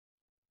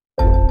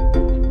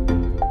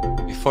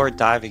before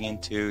diving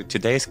into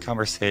today's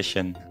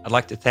conversation, I'd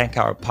like to thank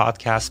our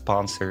podcast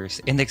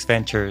sponsors, Index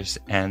Ventures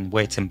and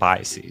Weights and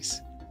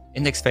Biases.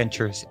 Index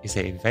Ventures is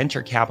a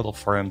venture capital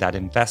firm that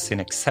invests in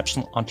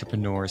exceptional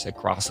entrepreneurs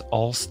across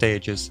all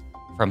stages,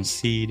 from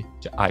seed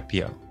to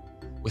IPO.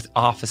 With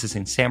offices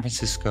in San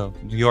Francisco,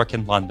 New York,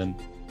 and London,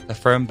 the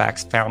firm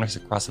backs founders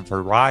across a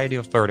variety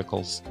of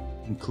verticals,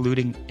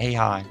 including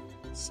AI,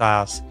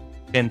 SaaS,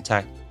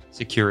 fintech,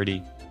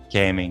 security,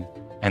 gaming,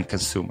 and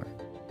consumer.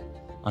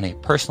 On a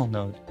personal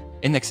note,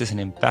 Index is an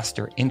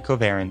investor in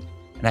Covariant,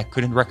 and I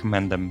couldn't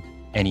recommend them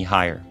any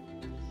higher.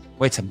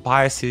 Weights and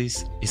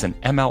Biases is an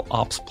ML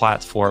ops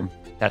platform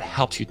that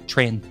helps you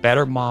train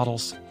better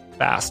models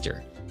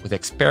faster with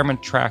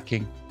experiment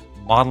tracking,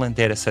 model and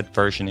dataset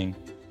versioning,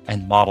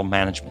 and model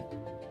management.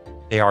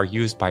 They are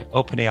used by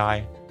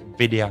OpenAI,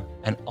 NVIDIA,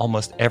 and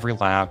almost every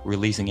lab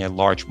releasing a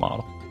large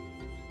model.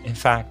 In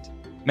fact,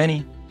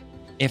 many,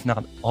 if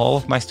not all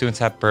of my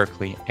students at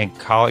Berkeley and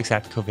colleagues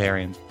at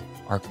Covariant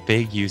are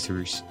big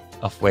users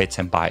of Weights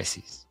and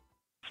Biases.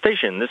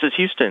 Station, this is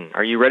Houston.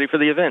 Are you ready for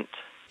the event?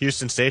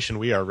 Houston Station,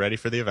 we are ready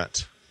for the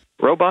event.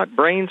 Robot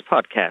Brains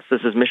Podcast.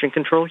 This is Mission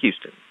Control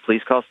Houston. Please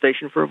call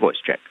Station for a voice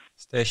check.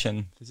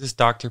 Station, this is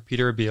Dr.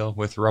 Peter Abil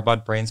with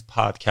Robot Brains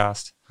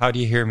Podcast. How do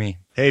you hear me?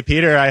 Hey,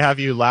 Peter, I have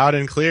you loud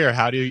and clear.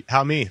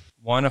 How me?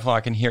 Wonderful.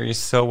 I can hear you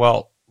so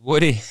well.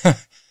 Woody,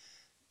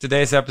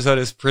 today's episode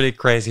is pretty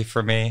crazy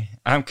for me.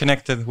 I'm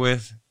connected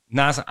with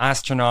NASA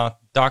astronaut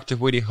Dr.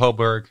 Woody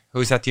Hoburg,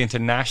 who's at the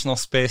International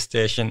Space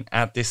Station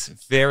at this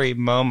very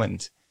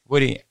moment.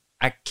 Woody,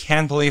 I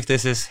can't believe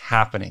this is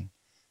happening.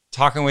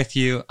 Talking with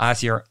you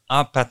as you're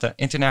up at the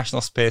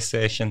International Space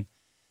Station.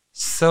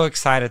 So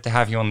excited to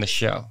have you on the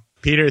show.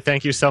 Peter,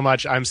 thank you so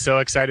much. I'm so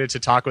excited to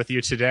talk with you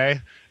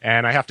today.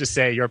 And I have to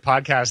say, your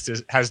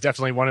podcast has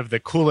definitely one of the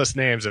coolest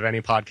names of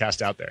any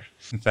podcast out there.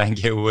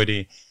 Thank you,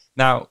 Woody.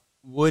 Now,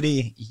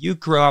 Woody, you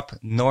grew up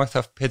north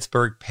of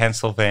Pittsburgh,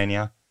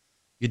 Pennsylvania.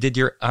 You did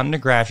your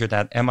undergraduate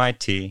at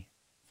MIT.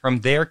 From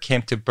there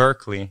came to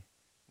Berkeley,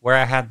 where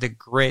I had the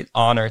great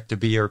honor to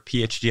be your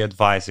PhD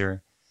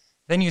advisor.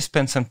 Then you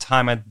spent some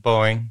time at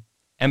Boeing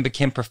and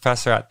became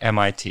professor at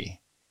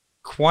MIT.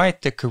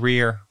 Quite the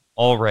career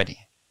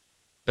already.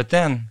 But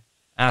then,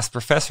 as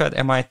professor at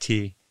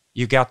MIT,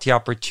 you got the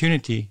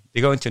opportunity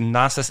to go into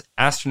NASA's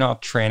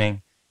astronaut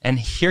training, and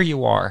here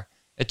you are,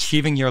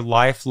 achieving your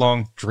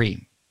lifelong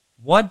dream.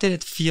 What did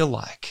it feel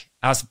like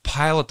as a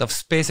pilot of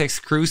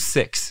SpaceX Crew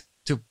 6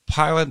 to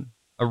pilot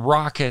a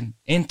rocket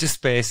into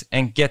space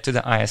and get to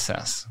the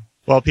ISS?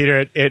 Well,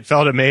 Peter, it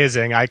felt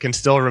amazing. I can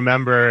still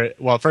remember,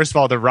 well, first of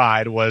all, the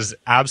ride was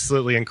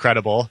absolutely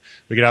incredible.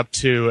 We get up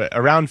to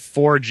around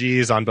 4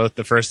 Gs on both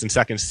the first and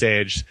second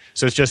stage.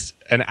 So it's just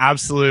an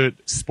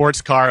absolute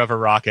sports car of a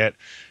rocket,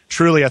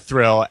 truly a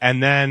thrill.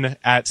 And then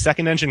at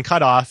second engine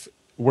cutoff,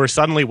 we're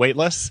suddenly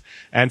weightless.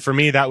 And for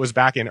me, that was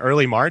back in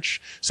early March.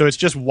 So it's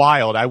just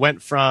wild. I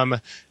went from,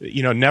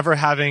 never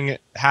having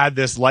had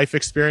this life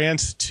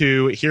experience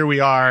to here we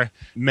are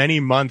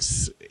many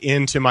months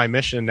into my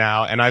mission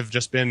now, and I've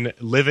just been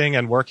living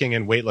and working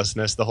in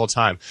weightlessness the whole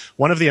time.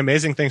 One of the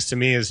amazing things to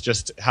me is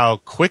just how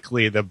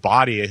quickly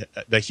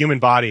the human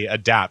body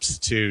adapts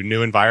to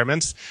new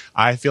environments.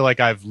 I feel like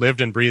I've lived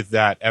and breathed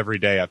that every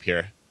day up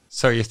here.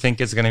 So you think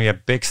it's going to be a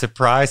big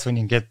surprise when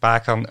you get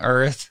back on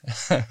Earth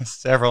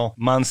several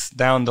months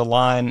down the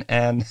line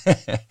and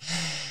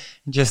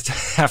just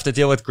have to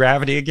deal with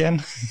gravity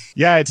again?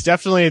 Yeah,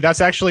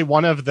 that's actually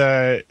one of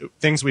the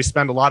things we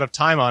spend a lot of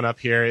time on up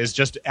here is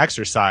just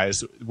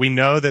exercise. We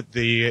know that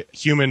the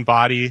human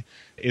body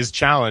is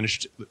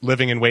challenged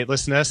living in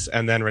weightlessness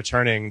and then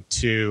returning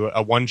to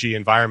a 1G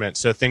environment.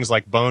 So things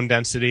like bone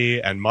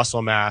density and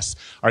muscle mass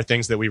are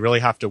things that we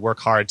really have to work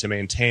hard to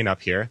maintain up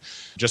here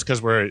just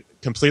because we're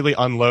completely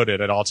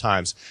unloaded at all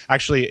times.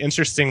 Actually,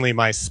 interestingly,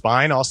 my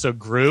spine also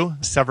grew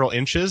several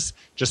inches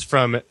just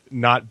from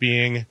not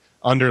being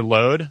under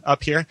load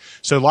up here.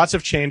 So lots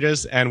of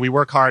changes, and we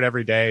work hard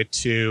every day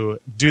to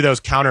do those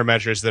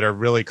countermeasures that are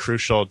really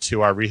crucial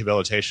to our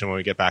rehabilitation when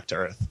we get back to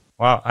Earth.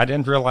 Wow, I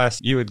didn't realize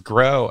you would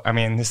grow. I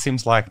mean, this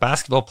seems like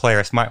basketball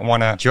players might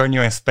want to join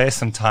you in space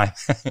sometime.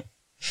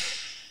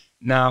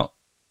 Now,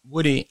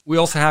 Woody, we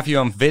also have you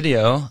on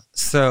video.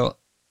 So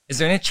is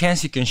there any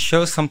chance you can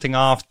show something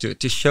off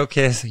to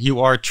showcase you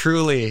are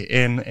truly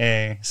in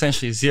a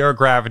essentially zero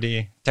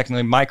gravity,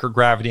 technically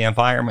microgravity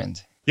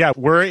environment? Yeah,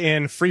 we're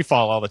in free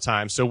fall all the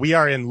time. So we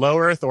are in low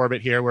Earth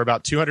orbit here. We're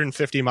about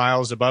 250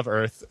 miles above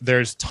Earth.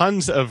 There's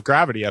tons of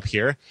gravity up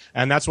here,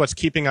 and that's what's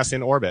keeping us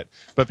in orbit.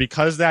 But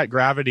because that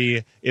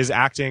gravity is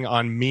acting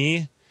on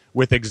me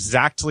with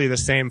exactly the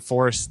same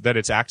force that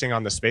it's acting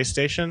on the space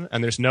station,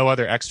 and there's no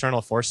other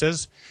external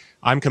forces,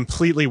 I'm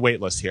completely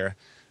weightless here.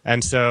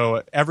 And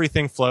so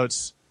everything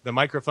floats, the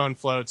microphone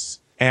floats,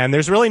 and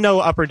there's really no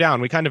up or down.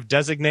 We kind of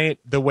designate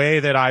the way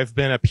that I've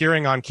been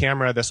appearing on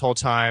camera this whole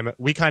time.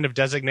 We kind of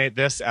designate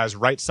this as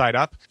right side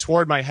up.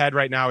 Toward my head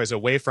right now is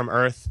away from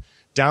Earth.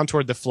 Down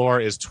toward the floor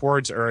is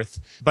towards Earth.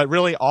 But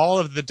really all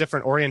of the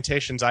different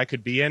orientations I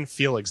could be in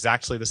feel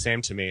exactly the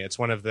same to me. It's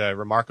one of the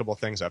remarkable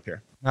things up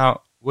here.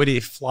 Now,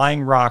 Woody,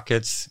 flying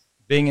rockets,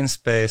 being in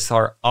space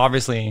are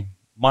obviously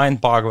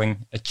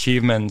mind-boggling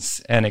achievements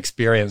and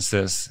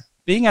experiences.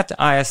 Being at the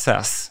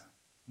ISS,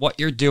 what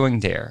you're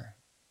doing there,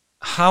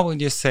 how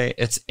would you say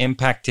it's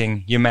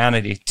impacting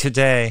humanity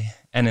today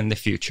and in the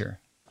future?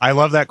 I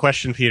love that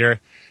question,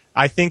 Peter.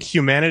 I think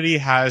humanity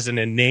has an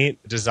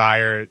innate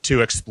desire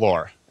to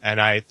explore. And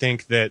I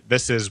think that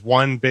this is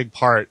one big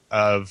part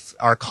of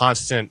our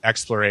constant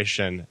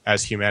exploration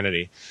as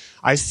humanity.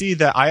 I see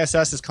the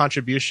ISS's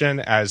contribution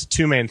as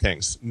two main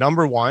things.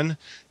 Number one,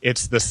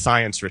 it's the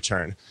science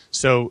return.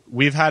 So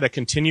we've had a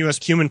continuous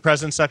human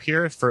presence up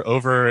here for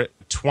over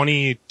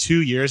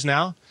 22 years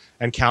now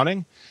and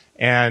counting.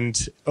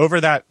 And over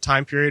that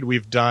time period,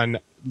 we've done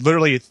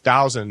literally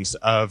thousands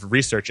of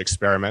research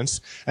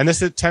experiments. And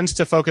it tends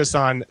to focus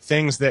on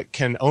things that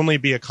can only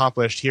be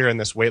accomplished here in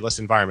this weightless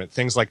environment.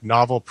 Things like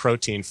novel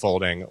protein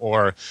folding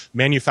or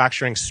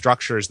manufacturing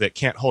structures that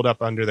can't hold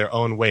up under their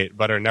own weight,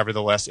 but are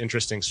nevertheless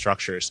interesting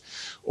structures.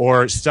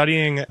 Or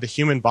studying the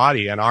human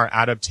body and our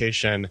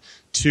adaptation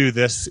to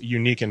this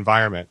unique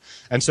environment.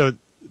 And so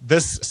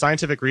this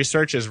scientific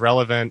research is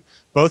relevant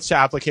both to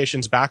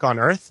applications back on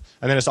Earth,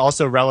 and then it's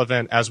also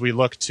relevant as we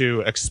look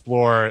to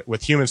explore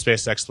with human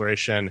space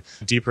exploration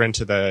deeper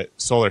into the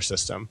solar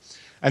system.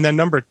 And then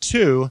number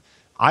two,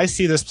 I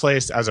see this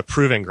place as a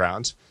proving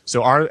ground.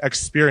 So our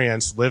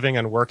experience living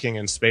and working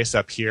in space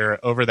up here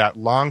over that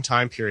long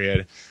time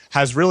period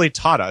has really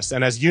taught us.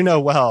 And as you know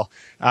well,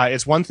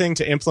 it's one thing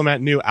to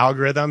implement new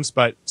algorithms,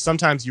 but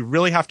sometimes you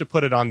really have to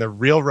put it on the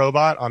real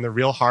robot, on the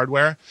real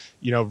hardware,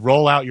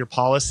 roll out your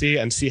policy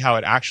and see how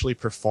it actually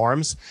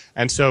performs.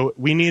 And so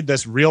we need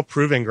this real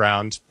proving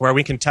ground where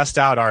we can test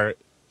out our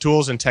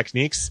tools and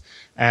techniques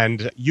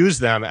and use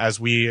them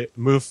as we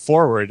move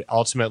forward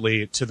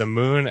ultimately to the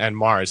moon and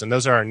Mars. And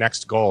those are our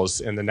next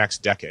goals in the next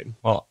decade.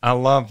 Well, I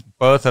love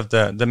both of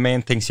the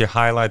main things you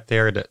highlight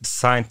there, the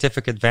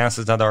scientific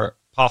advances that are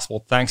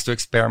possible thanks to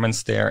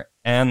experiments there,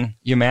 and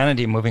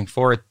humanity moving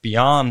forward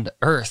beyond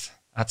Earth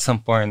at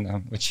some point,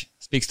 which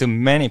speaks to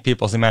many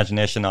people's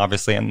imagination,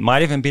 obviously, and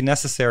might even be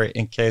necessary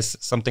in case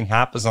something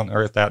happens on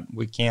Earth that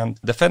we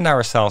can't defend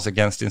ourselves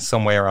against in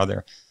some way or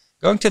other.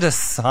 Going to the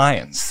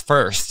science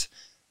first,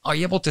 are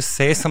you able to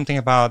say something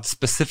about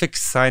specific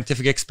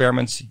scientific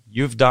experiments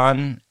you've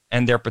done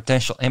and their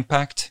potential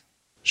impact?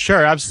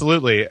 Sure,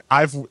 absolutely.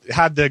 I've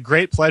had the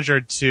great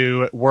pleasure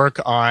to work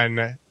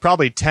on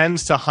probably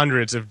tens to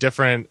hundreds of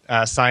different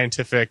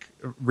scientific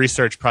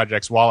research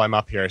projects while I'm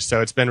up here. So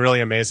it's been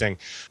really amazing.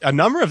 A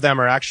number of them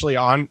are actually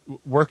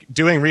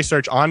doing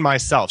research on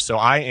myself. So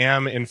I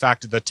am, in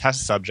fact, the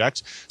test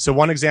subject. So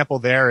one example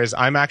there is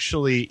I'm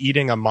actually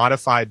eating a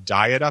modified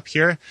diet up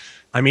here.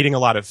 I'm eating a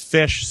lot of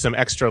fish, some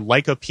extra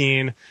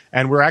lycopene,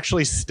 and we're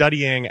actually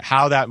studying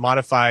how that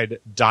modified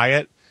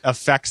diet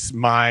affects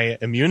my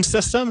immune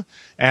system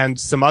and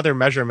some other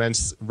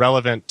measurements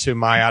relevant to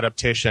my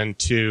adaptation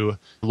to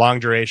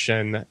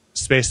long-duration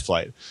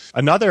spaceflight.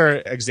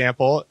 Another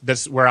example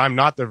that's where I'm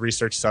not the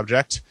research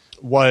subject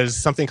was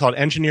something called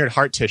engineered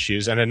heart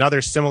tissues and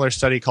another similar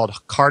study called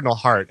Cardinal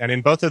Heart. And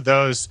in both of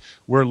those,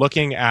 we're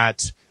looking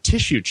at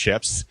tissue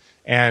chips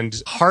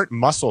and heart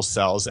muscle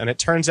cells. And it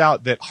turns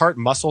out that heart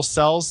muscle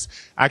cells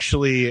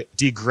actually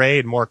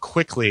degrade more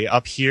quickly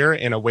up here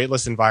in a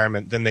weightless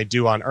environment than they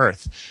do on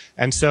Earth.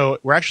 And so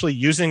we're actually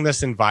using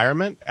this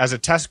environment as a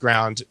test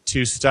ground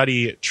to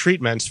study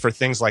treatments for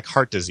things like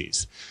heart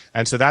disease.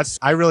 And so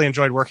I really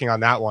enjoyed working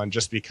on that one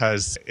just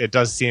because it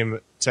does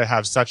seem to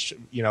have such,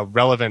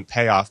 relevant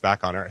payoff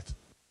back on Earth.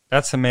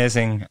 That's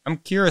amazing. I'm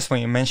curious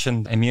when you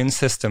mentioned immune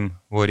system,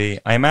 Woody.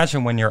 I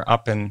imagine when you're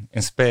up in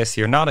space,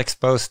 you're not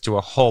exposed to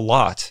a whole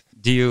lot.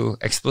 Do you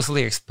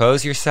explicitly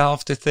expose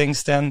yourself to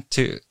things then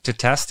to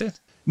test it?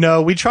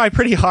 No, we try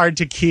pretty hard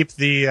to keep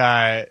the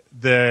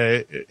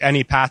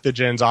any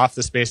pathogens off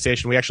the space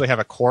station. We actually have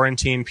a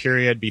quarantine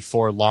period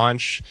before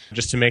launch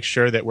just to make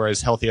sure that we're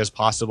as healthy as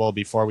possible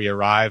before we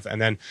arrive.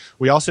 And then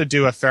we also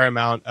do a fair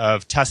amount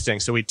of testing.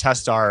 So we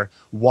test our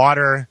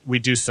water. We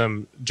do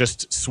some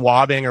just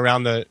swabbing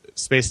around the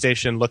space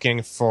station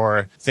looking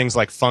for things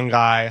like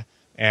fungi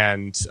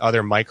and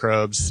other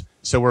microbes.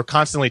 So we're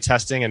constantly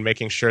testing and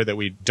making sure that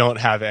we don't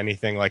have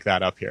anything like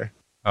that up here.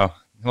 Oh,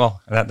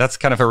 well, that's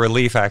kind of a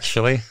relief,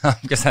 actually,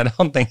 because I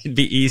don't think it'd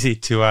be easy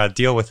to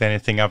deal with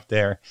anything up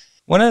there.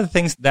 One of the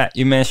things that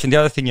you mentioned, the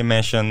other thing you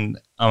mentioned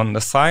on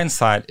the science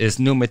side is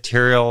new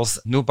materials,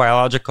 new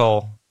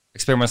biological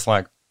experiments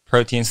like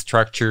protein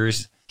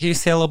structures. Can you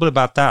say a little bit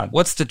about that?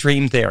 What's the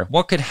dream there?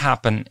 What could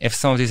happen if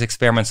some of these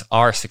experiments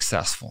are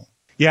successful?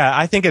 Yeah,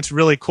 I think it's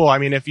really cool. I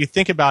mean, if you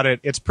think about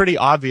it, it's pretty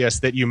obvious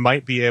that you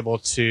might be able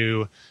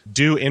to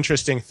do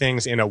interesting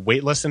things in a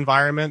weightless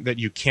environment that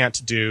you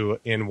can't do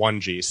in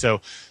 1G. So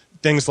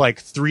things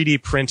like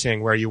 3D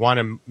printing, where you want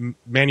to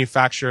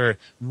manufacture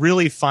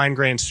really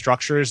fine-grained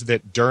structures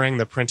that during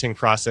the printing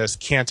process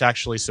can't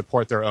actually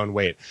support their own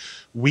weight.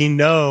 we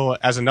know,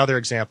 as another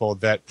example,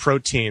 that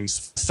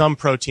some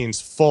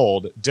proteins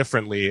fold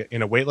differently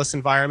in a weightless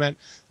environment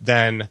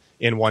than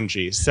in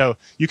 1G. So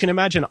you can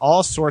imagine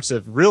all sorts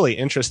of really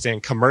interesting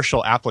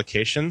commercial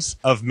applications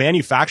of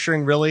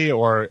manufacturing, really,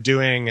 or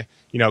doing,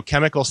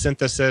 chemical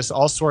synthesis,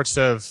 all sorts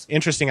of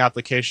interesting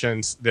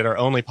applications that are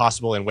only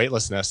possible in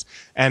weightlessness.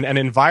 And an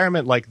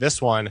environment like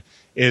this one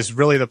is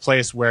really the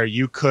place where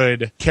you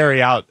could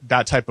carry out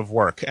that type of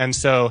work. And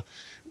so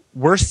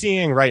we're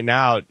seeing right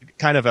now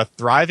kind of a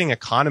thriving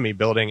economy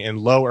building in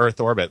low Earth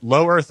orbit.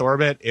 Low Earth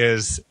orbit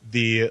is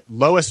the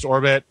lowest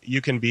orbit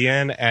you can be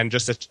in and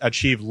just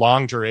achieve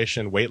long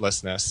duration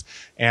weightlessness.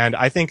 And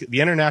I think the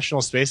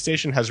International Space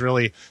Station has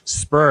really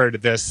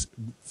spurred this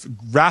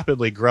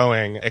rapidly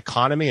growing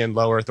economy in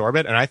low Earth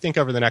orbit. And I think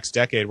over the next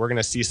decade, we're going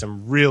to see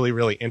some really,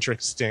 really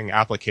interesting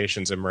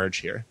applications emerge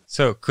here.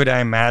 So could I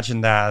imagine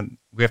that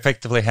we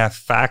effectively have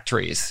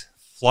factories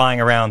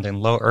flying around in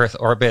low Earth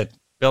orbit,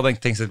 building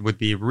things that would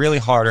be really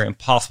hard or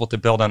impossible to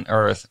build on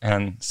Earth,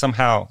 and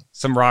somehow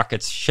some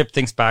rockets ship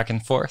things back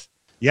and forth?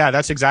 Yeah,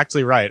 that's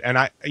exactly right. And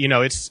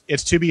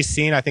it's to be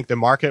seen. I think the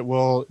market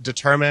will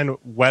determine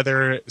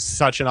whether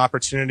such an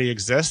opportunity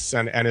exists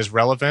and is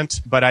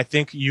relevant. But I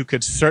think you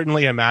could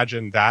certainly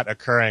imagine that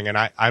occurring. And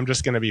I'm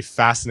just going to be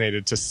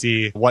fascinated to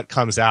see what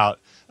comes out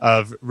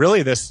of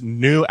really this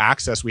new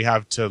access we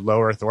have to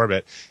low Earth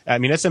orbit. I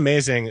mean, it's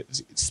amazing.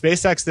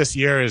 SpaceX this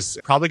year is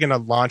probably going to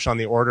launch on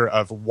the order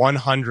of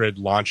 100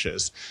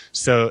 launches.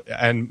 So,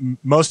 and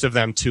most of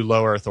them to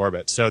low Earth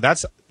orbit. So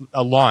that's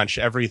a launch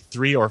every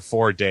 3 or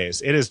 4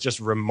 days. It is just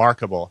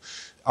remarkable,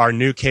 our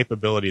new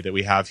capability that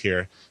we have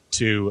here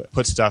to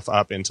put stuff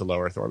up into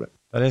low Earth orbit.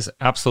 That is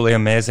absolutely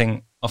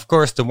amazing. Of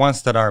course, the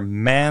ones that are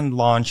manned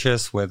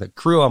launches with a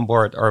crew on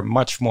board are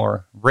much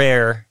more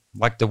rare,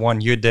 like the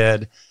one you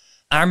did.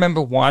 I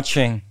remember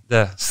watching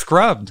the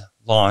Scrubbed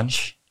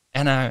launch,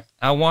 and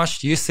I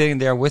watched you sitting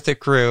there with the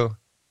crew,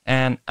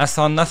 and I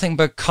saw nothing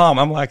but calm.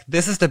 I'm like,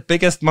 this is the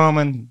biggest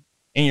moment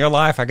in your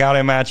life, I gotta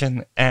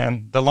imagine.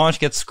 And the launch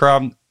gets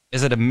scrubbed.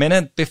 Is it a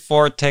minute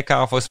before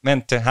takeoff was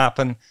meant to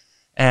happen?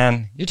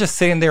 And you're just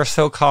sitting there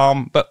so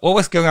calm. But what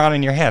was going on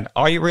in your head?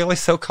 Are you really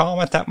so calm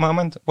at that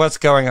moment? What's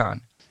going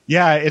on?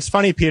 Yeah, it's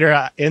funny,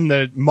 Peter. In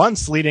the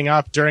months leading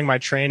up, during my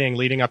training,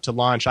 leading up to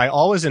launch, I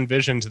always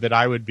envisioned that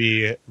I would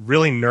be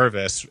really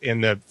nervous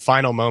in the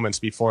final moments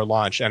before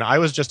launch. And I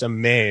was just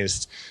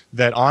amazed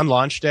that on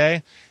launch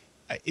day,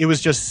 it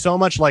was just so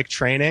much like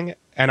training.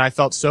 And I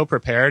felt so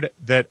prepared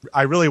that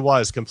I really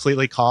was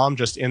completely calm,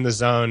 just in the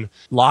zone,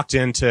 locked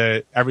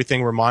into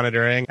everything we're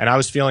monitoring. And I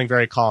was feeling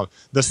very calm.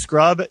 The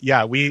scrub,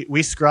 yeah,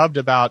 we scrubbed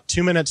about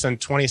 2 minutes and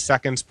 20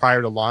 seconds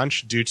prior to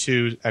launch due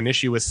to an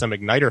issue with some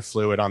igniter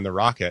fluid on the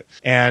rocket.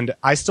 And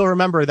I still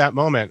remember that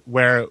moment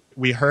where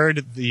we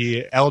heard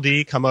the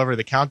LD come over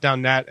the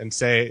countdown net and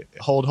say,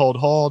 hold, hold,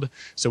 hold.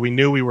 So we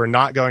knew we were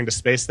not going to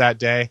space that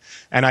day.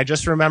 And I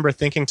just remember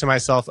thinking to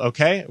myself,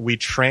 okay, we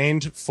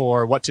trained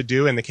for what to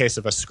do in the case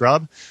of a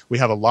scrub. We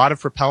have a lot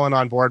of propellant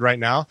on board right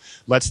now.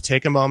 Let's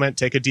take a moment,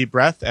 take a deep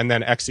breath, and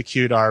then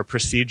execute our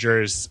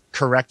procedures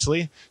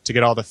correctly to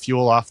get all the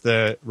fuel off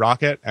the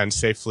rocket and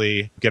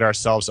safely get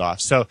ourselves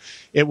off. So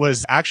it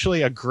was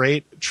actually a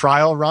great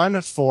trial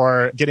run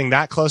for getting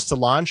that close to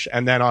launch.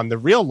 And then on the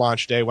real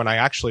launch day, when I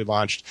actually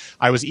launched,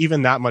 I was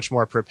even that much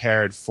more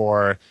prepared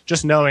for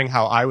just knowing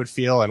how I would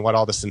feel and what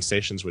all the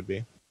sensations would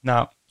be.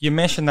 Now, you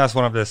mentioned that's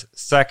one of the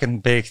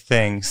second big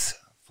things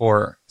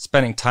for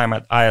spending time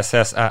at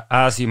ISS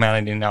as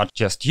humanity, not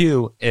just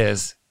you,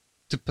 is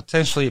to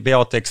potentially be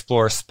able to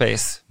explore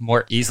space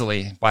more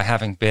easily by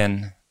having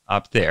been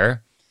up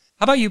there.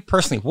 How about you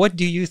personally? What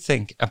do you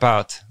think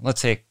about,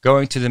 let's say,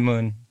 going to the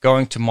moon,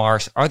 going to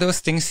Mars? Are those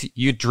things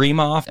you dream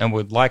of and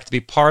would like to be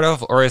part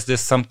of? Or is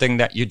this something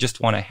that you just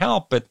want to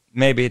help, but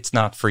maybe it's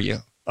not for you?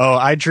 Oh,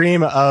 I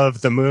dream of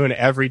the moon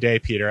every day,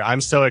 Peter.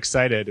 I'm so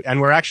excited. And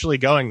we're actually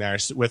going there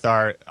with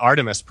our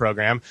Artemis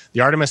program.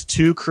 The Artemis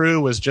 2 crew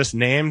was just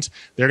named.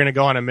 They're going to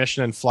go on a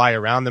mission and fly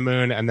around the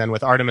moon. And then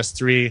with Artemis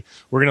 3,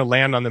 we're going to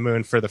land on the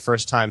moon for the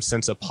first time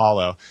since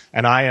Apollo.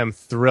 And I am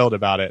thrilled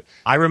about it.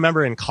 I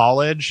remember in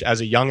college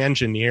as a young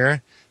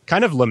engineer,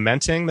 kind of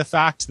lamenting the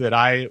fact that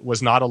I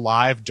was not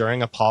alive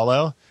during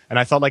Apollo. And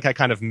I felt like I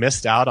kind of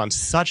missed out on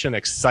such an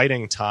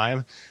exciting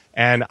time.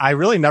 And I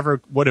really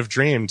never would have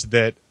dreamed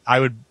that I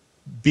would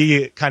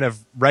be kind of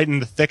right in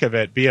the thick of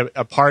it, be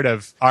a part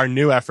of our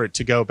new effort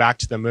to go back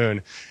to the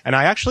moon. And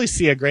I actually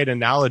see a great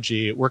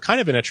analogy. We're kind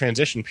of in a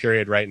transition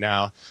period right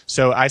now.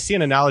 So I see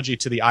an analogy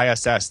to the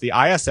ISS. The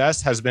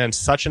ISS has been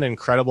such an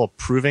incredible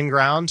proving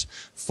ground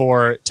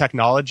for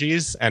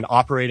technologies and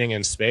operating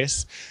in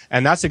space.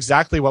 And that's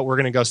exactly what we're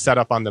going to go set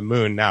up on the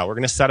moon now. We're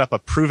going to set up a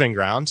proving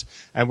ground,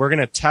 and we're going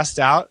to test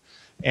out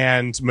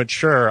and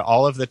mature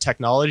all of the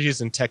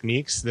technologies and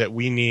techniques that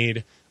we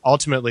need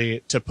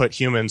ultimately to put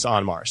humans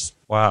on Mars.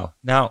 Wow.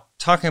 Now,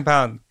 talking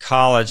about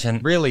college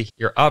and really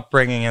your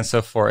upbringing and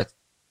so forth,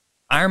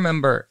 I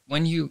remember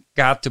when you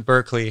got to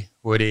Berkeley,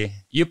 Woody,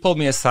 you pulled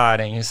me aside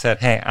and you said,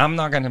 hey, I'm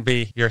not going to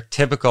be your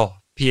typical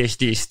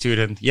PhD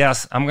student.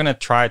 Yes, I'm going to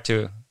try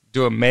to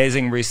do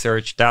amazing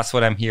research. That's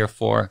what I'm here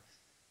for.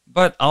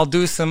 But I'll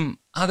do some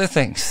other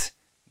things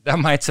that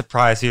might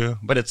surprise you,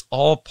 but it's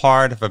all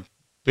part of a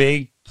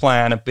big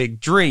plan, a big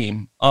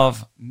dream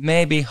of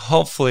maybe,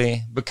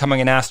 hopefully,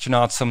 becoming an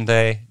astronaut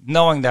someday,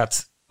 knowing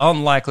that's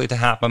unlikely to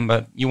happen,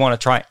 but you want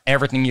to try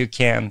everything you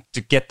can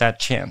to get that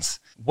chance.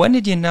 When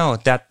did you know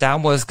that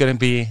that was going to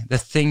be the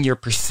thing you're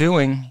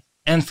pursuing?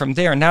 And from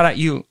there, now that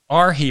you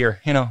are here,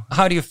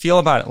 how do you feel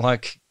about it?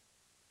 Like,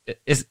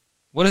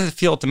 what does it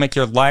feel to make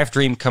your life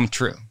dream come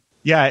true?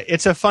 Yeah,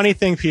 it's a funny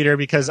thing, Peter,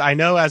 because I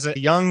know as a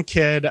young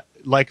kid,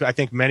 like I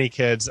think many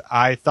kids,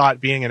 I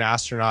thought being an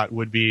astronaut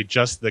would be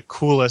just the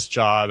coolest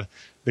job,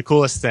 the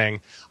coolest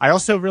thing. I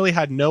also really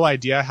had no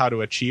idea how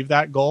to achieve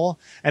that goal.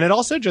 And it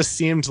also just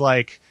seemed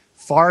like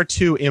far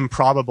too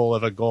improbable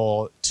of a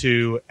goal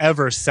to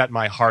ever set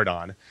my heart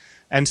on.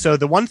 And so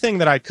the one thing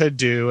that I could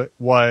do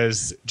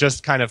was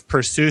just kind of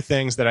pursue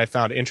things that I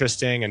found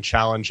interesting and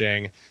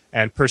challenging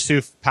and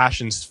pursue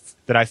passions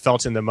that I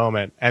felt in the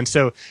moment. And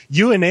so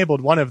you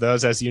enabled one of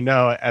those, as you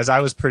know. As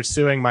I was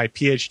pursuing my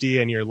PhD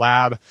in your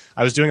lab,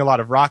 I was doing a lot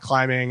of rock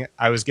climbing.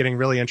 I was getting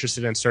really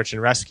interested in search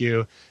and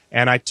rescue.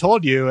 And I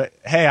told you,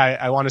 hey,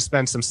 I want to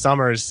spend some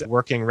summers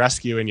working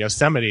rescue in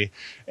Yosemite.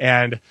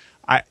 And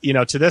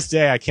to this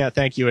day, I can't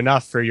thank you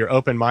enough for your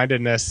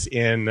open-mindedness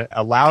in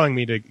allowing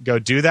me to go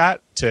do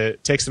that, to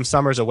take some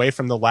summers away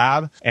from the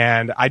lab.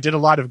 And I did a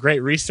lot of great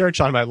research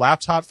on my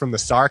laptop from the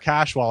STAR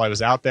cache while I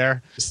was out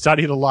there,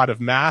 studied a lot of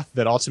math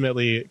that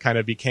ultimately kind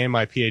of became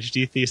my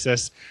PhD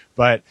thesis.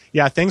 But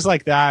yeah, things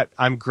like that.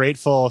 I'm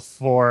grateful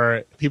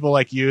for people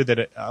like you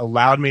that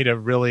allowed me to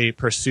really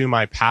pursue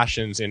my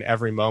passions in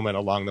every moment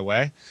along the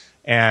way.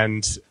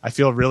 And I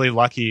feel really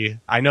lucky.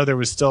 I know there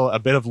was still a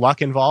bit of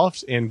luck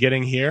involved in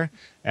getting here,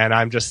 and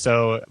I'm just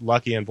so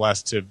lucky and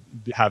blessed to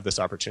have this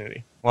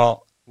opportunity.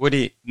 Well,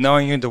 Woody,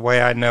 knowing you the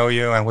way I know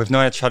you, and we've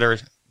known each other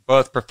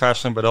both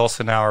professionally, but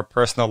also in our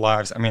personal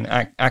lives, I mean,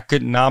 I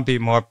could not be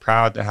more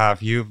proud to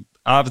have you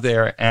up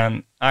there,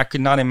 and I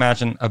could not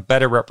imagine a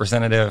better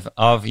representative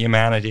of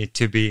humanity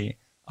to be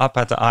up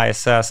at the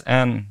ISS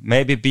and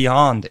maybe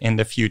beyond in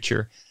the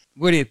future.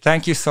 Woody,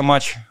 thank you so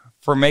much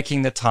for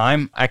making the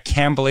time. I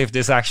can't believe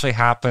this actually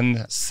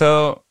happened.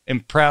 So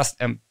impressed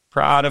and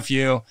proud of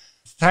you.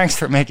 Thanks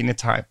for making the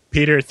time.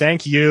 Peter,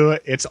 thank you.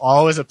 It's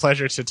always a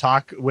pleasure to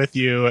talk with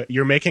you.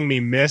 You're making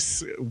me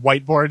miss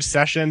whiteboard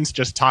sessions,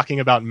 just talking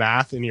about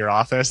math in your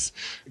office.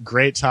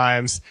 Great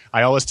times.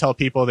 I always tell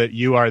people that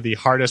you are the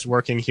hardest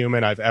working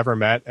human I've ever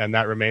met, and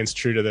that remains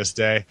true to this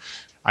day.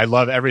 I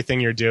love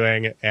everything you're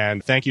doing,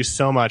 and thank you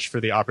so much for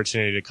the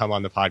opportunity to come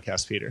on the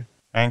podcast, Peter.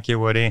 Thank you,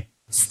 Woody.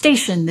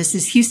 Station, this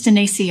is Houston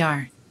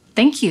ACR.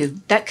 Thank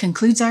you. That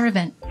concludes our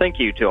event. Thank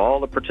you to all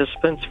the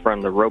participants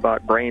from the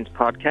Robot Brains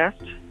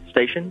podcast.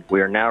 Station,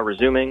 we are now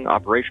resuming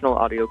operational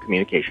audio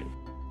communication.